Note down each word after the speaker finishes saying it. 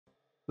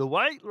The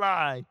white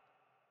lie.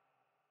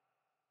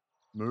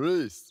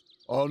 Maurice,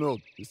 Arnold,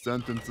 your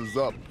sentence is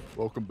up.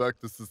 Welcome back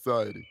to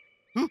society.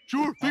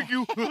 Sure, thank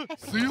you.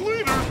 See you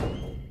later.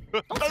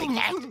 Don't say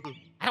that.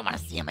 I don't want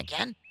to see him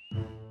again.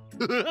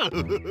 I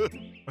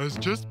was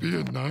just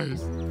being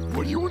nice.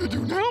 What do you want to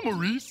do now,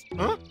 Maurice?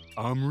 Huh?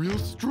 I'm real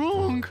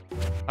strong.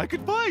 I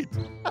could fight.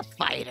 A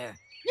fighter.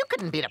 You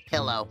couldn't beat a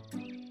pillow.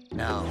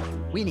 No,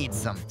 we need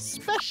some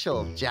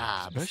special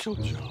jobs. Special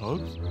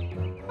jobs?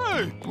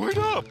 Hey, wait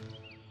up.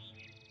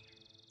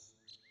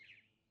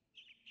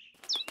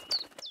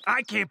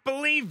 I can't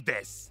believe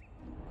this.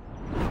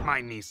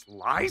 My niece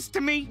lies to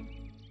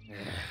me?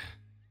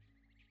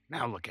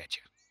 Now look at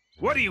you.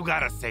 What do you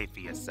gotta say for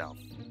yourself?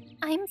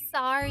 I'm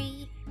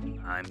sorry.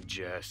 I'm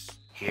just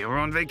here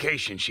on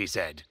vacation, she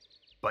said.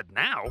 But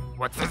now,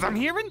 what's this I'm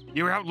hearing?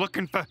 You're out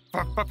looking for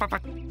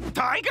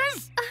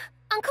tigers?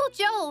 Uncle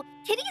Joe,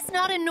 Kitty's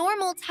not a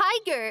normal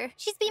tiger.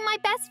 She's been my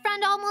best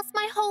friend almost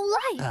my whole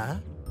life.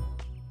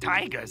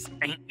 Tigers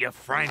ain't your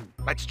friend.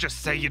 Let's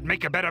just say you'd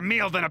make a better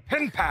meal than a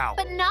pen pal.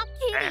 But not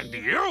Kitty. And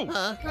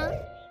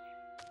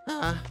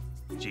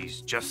you?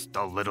 She's just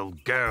a little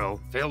girl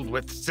filled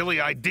with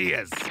silly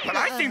ideas. But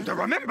I seem to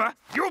remember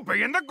you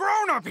being the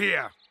grown-up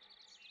here.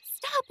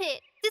 Stop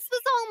it. This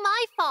was all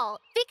my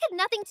fault. Vick had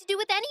nothing to do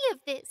with any of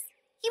this.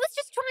 He was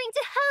just trying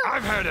to help.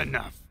 I've heard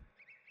enough.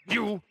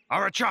 You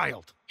are a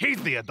child.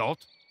 He's the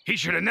adult. He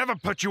should have never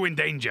put you in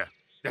danger.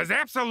 There's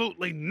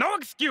absolutely no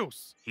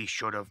excuse. He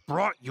should have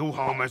brought you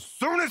home as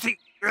soon as he...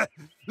 Uncle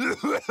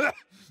Joe,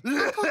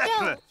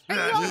 are you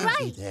all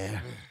right? Easy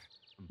there.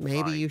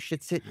 Maybe you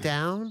should sit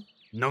down?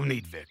 No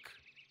need, Vic.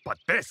 But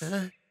this...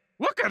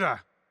 Look at her!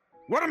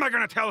 What am I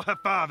gonna tell her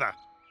father?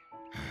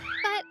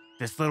 But...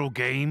 This little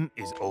game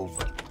is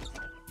over.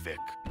 Vic,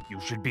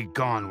 you should be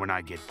gone when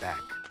I get back.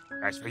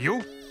 As for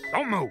you,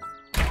 don't move.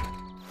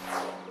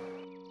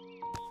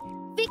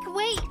 Vic,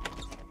 wait!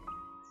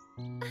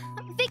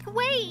 Vic,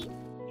 wait!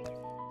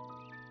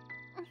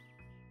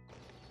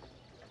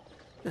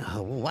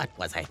 Oh, what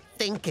was I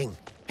thinking?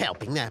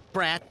 Helping that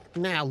brat?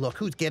 Now look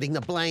who's getting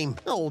the blame.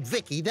 Old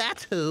Vicky,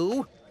 that's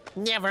who.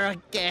 Never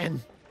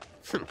again.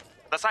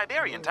 The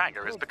Siberian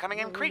tiger is becoming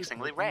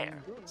increasingly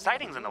rare.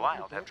 Sightings in the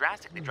wild have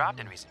drastically dropped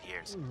in recent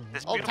years.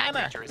 This beautiful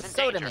Old-timer, creature is in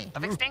soda danger me.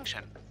 of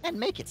extinction. And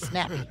make it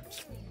snappy.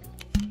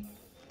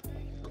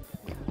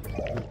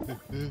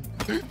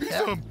 Take me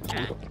some.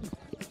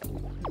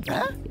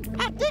 Huh?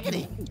 Hot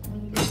diggity!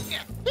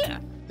 Here,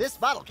 this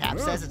bottle cap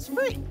says it's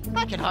free.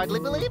 I can hardly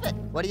believe it.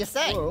 What do you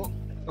say? Well,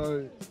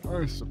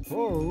 I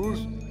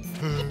suppose.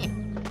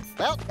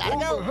 Well, gotta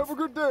go. Have a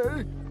good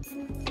day.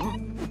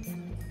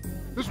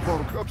 This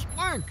bottle cap's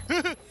blank.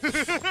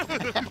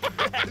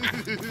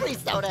 Free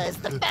soda is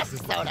the best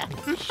soda.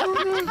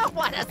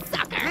 What a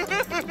sucker!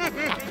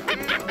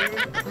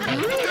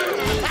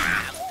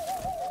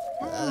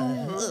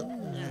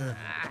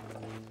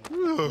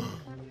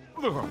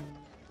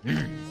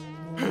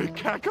 Hey,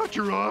 cat, got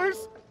your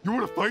eyes? You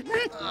want to fight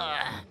me?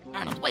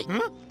 Arnold, wait.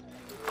 Huh?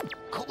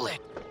 Cool it.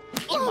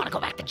 You don't want to go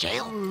back to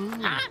jail?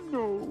 Huh?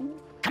 No.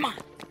 Come on.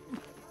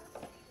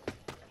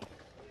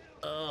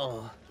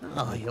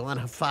 Oh, you want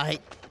to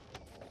fight?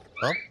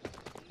 Oh.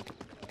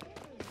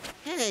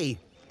 Hey,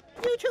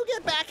 you two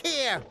get back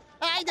here.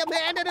 I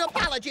demand an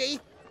apology.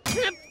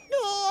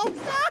 No,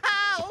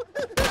 no.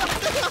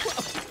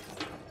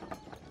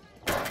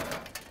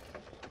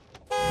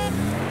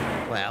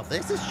 Well,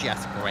 this is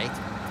just great.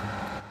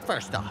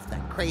 First off,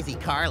 that crazy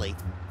Carly.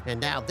 And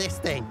now this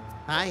thing.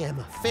 I am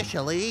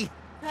officially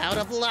out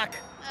of luck.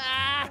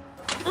 Ah.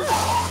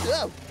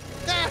 Oh.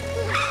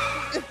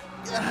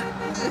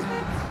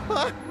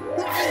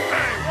 Hey,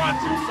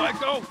 watch you,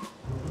 psycho!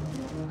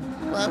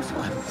 Close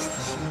one.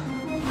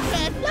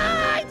 Red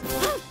light!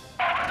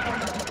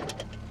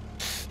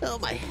 Oh,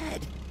 my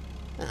head.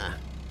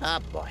 Oh,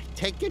 boy.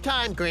 Take your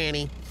time,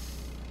 Granny.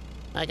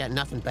 I got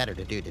nothing better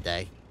to do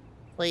today.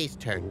 Please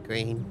turn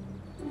green.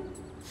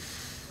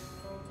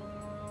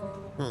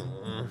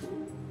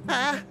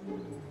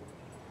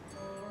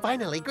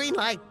 Finally, green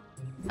light.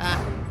 I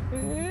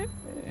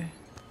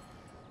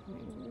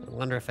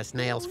wonder if a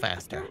snail's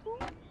faster.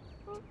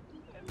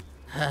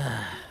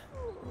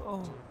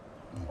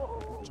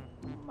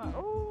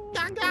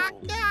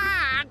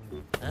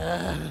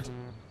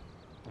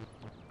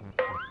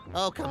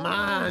 Oh, come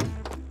on.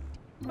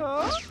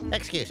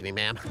 Excuse me,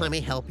 ma'am. Let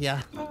me help you.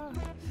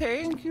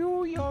 Thank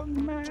you,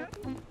 young man.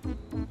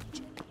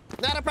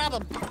 Not a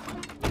problem.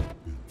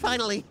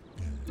 Finally.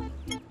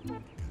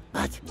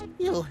 But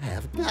you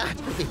have got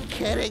to be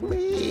kidding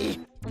me.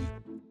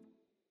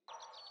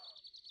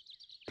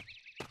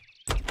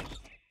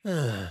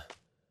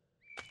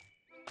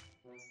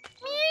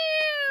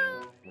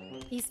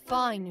 He's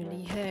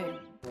finally home.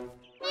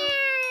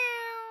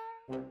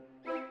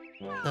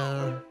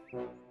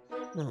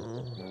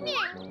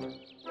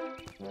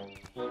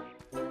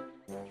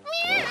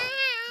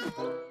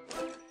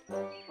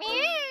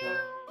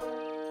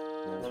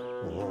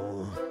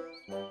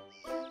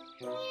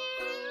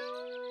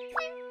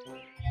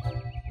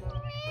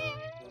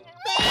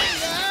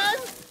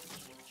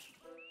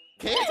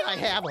 Can't I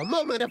have a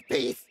moment of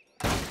peace.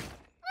 Meow.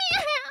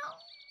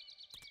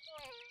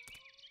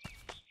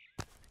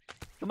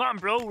 Come on,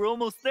 bro. We're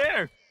almost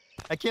there.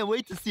 I can't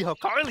wait to see how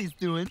Carly's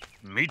doing.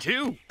 Me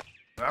too.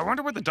 I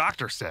wonder what the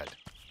doctor said.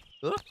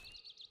 Huh?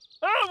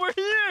 Oh, we're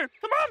here!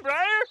 Come on,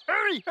 Briar!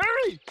 Hurry,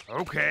 hurry!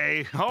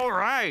 Okay, all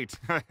right.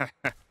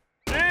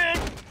 Vick!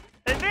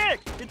 Hey, Vick!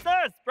 It's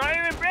us,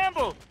 Briar and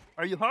Bramble!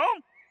 Are you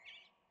home?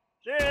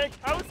 Vick,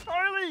 how's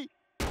Carly?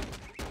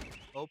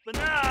 Open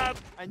up!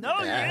 I know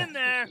you're in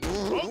there!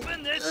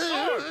 Open this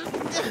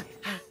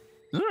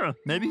door!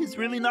 Maybe he's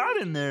really not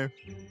in there.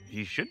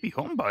 He should be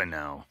home by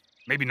now.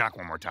 Maybe knock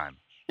one more time.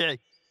 Hey,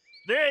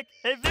 Vick!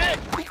 Hey, Vick!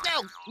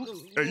 No.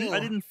 I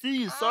didn't see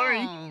you,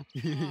 sorry.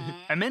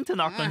 I meant to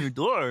knock on your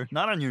door,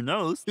 not on your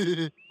nose.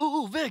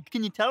 Ooh, Vick,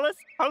 can you tell us?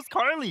 How's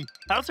Carly?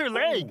 How's her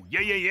leg? Oh,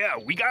 yeah.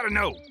 We gotta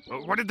know.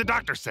 What did the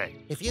doctor say?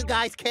 If you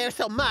guys care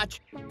so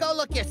much, go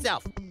look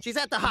yourself. She's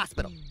at the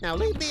hospital. Now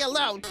leave me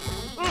alone.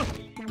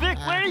 Vick,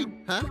 wait!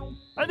 Huh?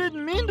 I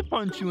didn't mean to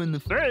punch you in the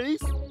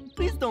face.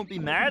 Please don't be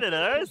mad at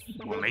us.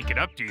 We'll make it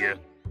up to you.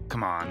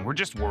 Come on, we're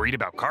just worried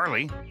about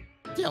Carly.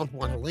 Don't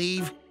want to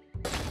leave.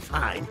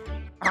 Fine.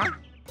 Huh?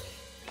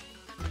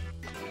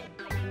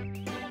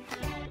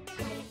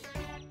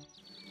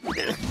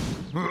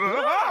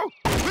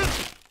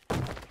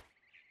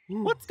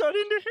 What's got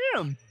into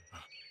him?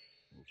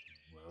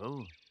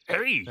 Well,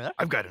 hey, Huh?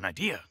 I've got an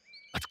idea.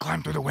 Let's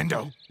climb through the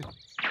window.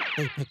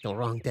 They picked the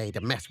wrong day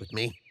to mess with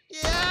me.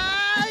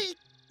 Yay!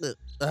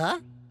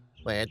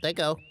 Where'd they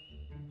go?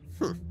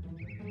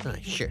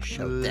 I sure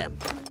showed them.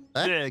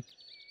 Huh? Vick,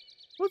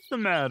 what's the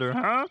matter,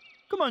 huh?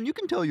 Come on, you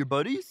can tell your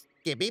buddies.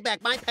 Give me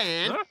back my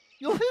pan. Huh?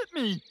 You'll hit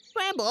me.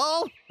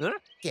 Bramble! Huh?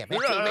 Give it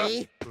to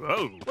me.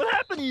 Whoa. What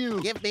happened to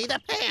you? Give me the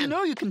You pan.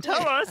 know you can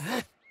tell us.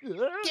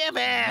 Give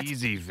it!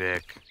 Easy,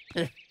 Vic.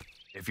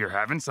 If you're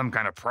having some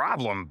kind of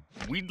problem,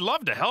 we'd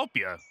love to help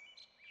you.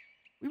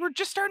 We were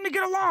just starting to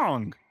get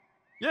along.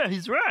 Yeah,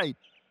 he's right.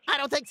 I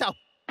don't think so.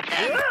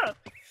 Yeah.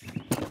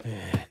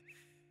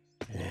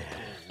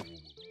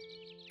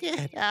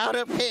 Get out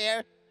of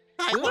here.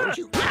 I want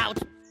you out.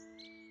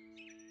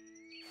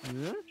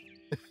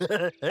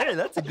 Hey,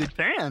 that's a good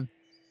pan.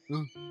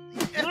 Nope.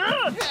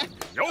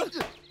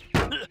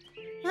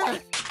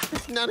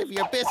 It's none of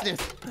your business.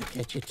 I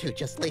get you two.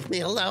 Just leave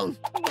me alone.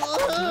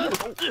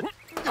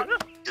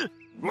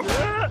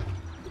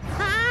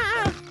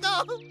 Ah,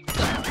 no.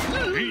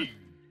 Hey.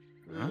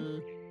 Huh?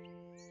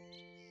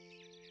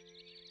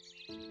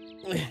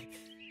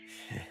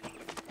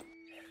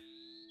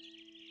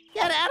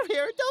 Get out of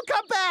here. Don't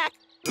come back.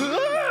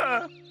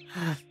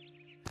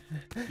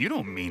 You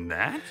don't mean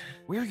that.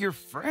 We're your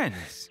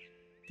friends.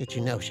 Did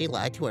you know she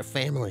lied to her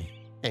family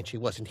and she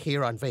wasn't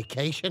here on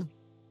vacation?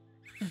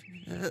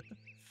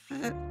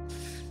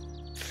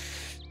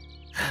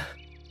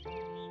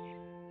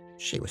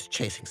 She was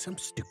chasing some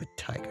stupid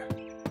tiger.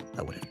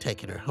 I would have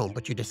taken her home,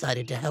 but you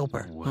decided to help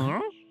her.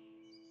 Huh?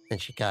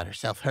 And she got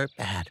herself hurt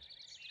bad.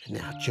 And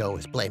now Joe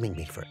is blaming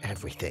me for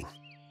everything.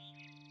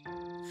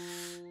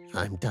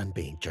 I'm done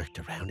being jerked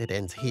around. It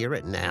ends here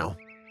and now.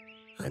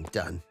 I'm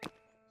done.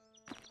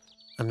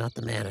 I'm not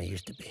the man I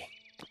used to be.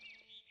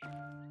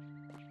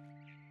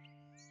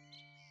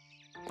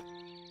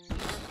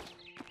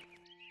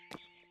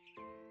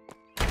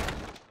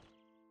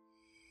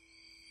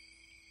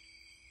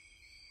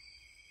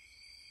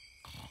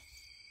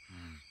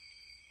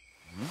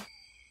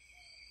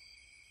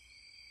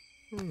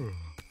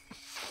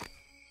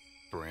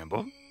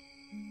 Bramble,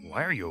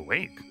 why are you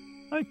awake?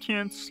 I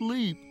can't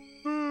sleep.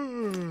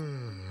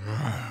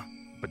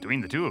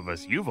 Between the two of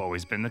us, you've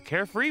always been the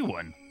carefree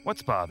one.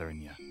 What's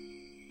bothering you?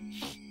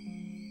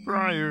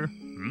 Briar,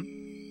 Hmm?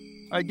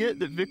 I get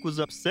that Vic was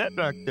upset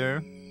back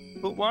there,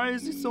 but why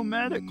is he so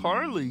mad at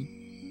Carly?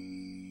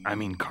 I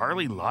mean,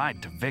 Carly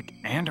lied to Vic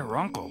and her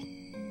uncle.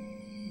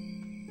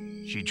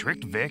 She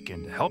tricked Vic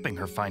into helping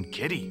her find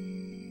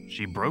Kitty.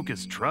 She broke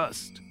his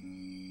trust.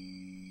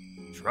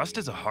 Trust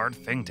is a hard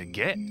thing to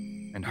get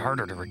and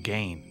harder to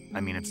regain. I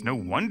mean, it's no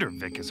wonder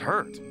Vic is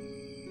hurt.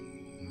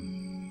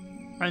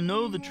 I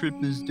know the trip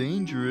is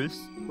dangerous,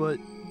 but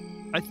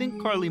I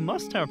think Carly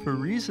must have her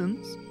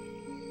reasons.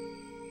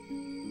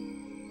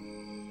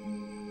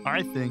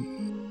 I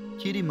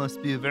think Kitty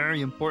must be a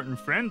very important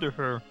friend to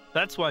her.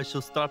 That's why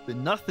she'll stop at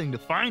nothing to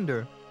find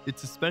her.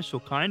 It's a special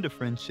kind of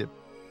friendship.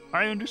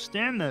 I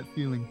understand that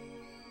feeling.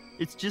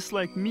 It's just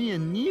like me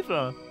and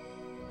Neva.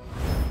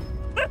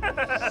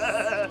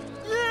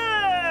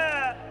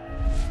 Yeah!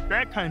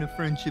 That kind of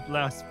friendship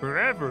lasts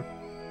forever.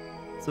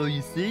 So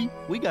you see,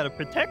 we gotta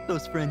protect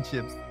those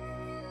friendships.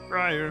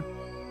 Briar,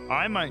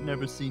 I might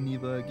never see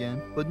Neva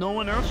again, but no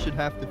one else should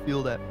have to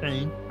feel that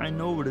pain. I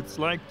know what it's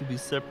like to be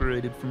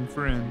separated from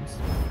friends.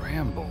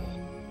 Bramble.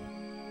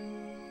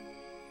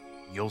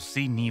 You'll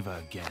see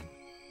Neva again.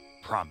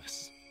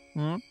 Promise.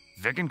 Huh?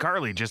 Vic and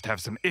Carly just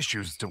have some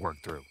issues to work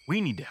through.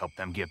 We need to help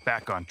them get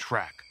back on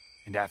track.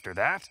 And after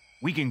that,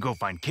 we can go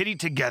find Kitty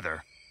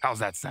together. How's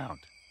that sound?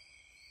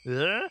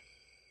 Yeah?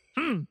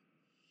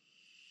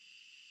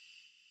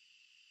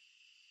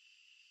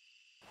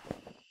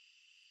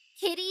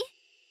 Kitty?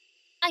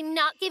 I'm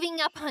not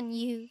giving up on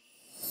you.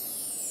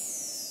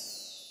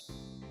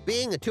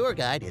 Being a tour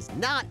guide is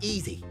not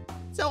easy,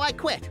 so I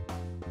quit.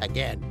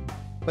 Again.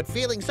 But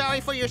feeling sorry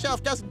for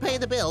yourself doesn't pay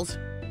the bills.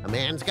 A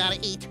man's gotta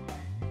eat.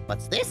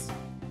 What's this?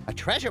 A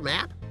treasure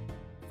map?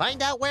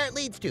 Find out where it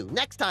leads to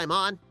next time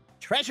on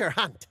Treasure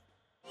Hunt.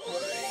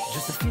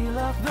 Just the feel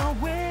of the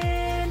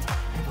wind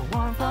and the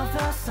warmth of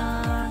the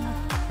sun.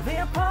 They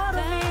are part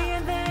of me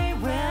and they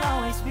will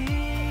always be.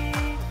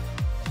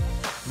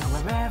 Now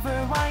wherever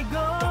I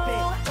go,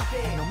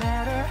 no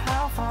matter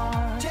how far,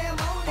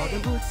 all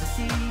the roots to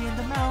see in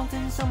the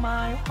mountains are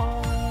my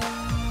home.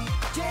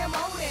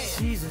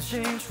 Seasons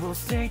change, we'll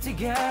stay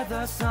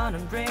together, sun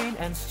and rain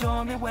and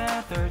stormy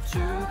weather too.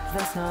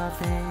 There's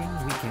nothing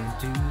we can't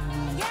do.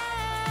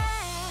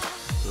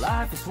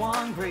 Life is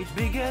one great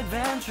big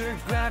adventure.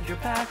 Grab your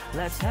pack,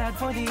 let's head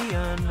for the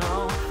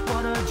unknown.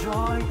 What a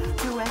joy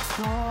to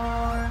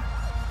explore.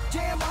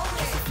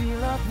 Just the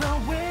feel of the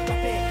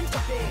wind,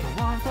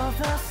 the warmth of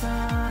the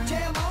sun.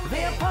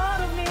 They are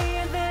part of me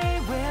and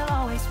they will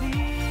always be.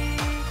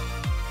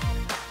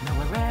 Now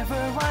wherever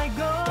I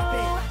go,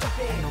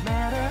 no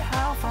matter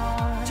how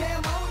far,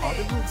 all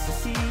the roots to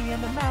see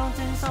and the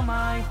mountains are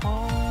my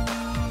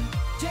home.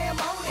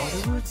 All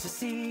the roots to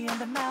see and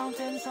the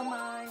mountains are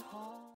my home.